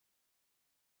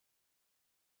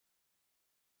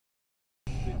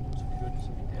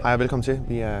Hej og velkommen til.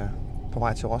 Vi er på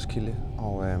vej til Roskilde,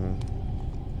 og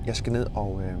jeg skal ned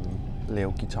og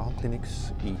lave guitar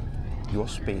clinics i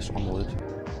jordspace-området.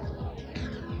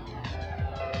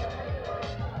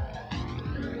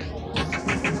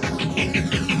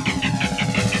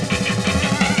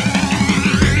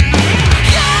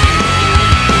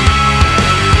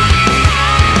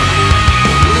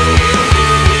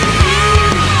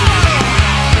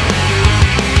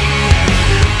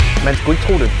 Man skulle ikke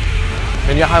tro det,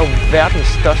 men jeg har jo verdens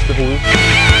største hoved.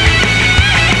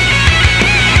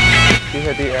 Det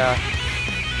her, det er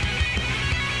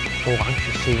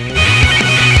orange scene.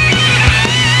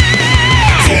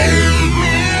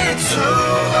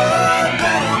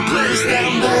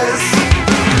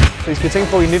 Så I skal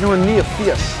tænke på, at i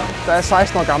 1989, der er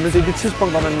 16 år gammel, det er det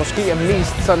tidspunkt, hvor man måske er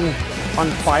mest sådan on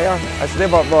fire. Altså det,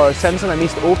 hvor sanserne er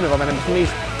mest åbne, hvor man er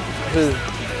mest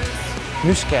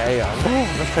nysgerrig og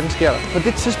hvad fanden sker der? På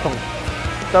det tidspunkt,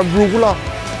 der ruler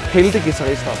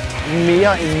helteguitarister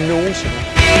mere end nogensinde.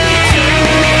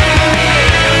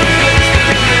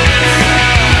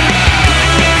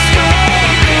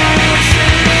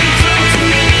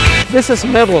 This is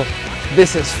metal.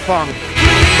 This is funk.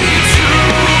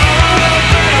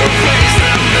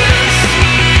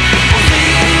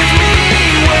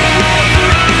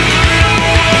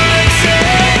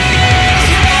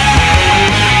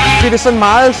 Det er sådan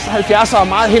meget 70'er og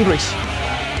meget Hendrix.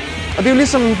 Og det er jo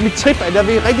ligesom mit trip, at jeg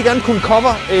vil rigtig gerne kunne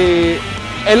cover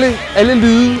alle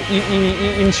lyde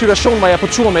i en situation, hvor jeg er på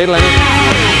tur med et eller andet.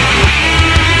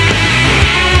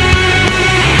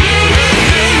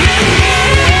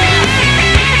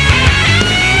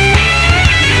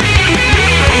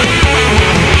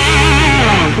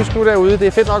 Husk nu derude, det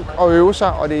er fedt nok at øve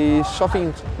sig, og det er så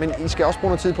fint, men I skal også bruge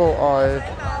noget tid på at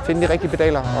finde de rigtige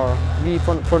pedaler og lige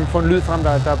få en lyd frem,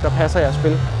 der passer jeres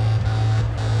spil.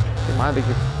 Det er meget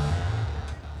vigtigt.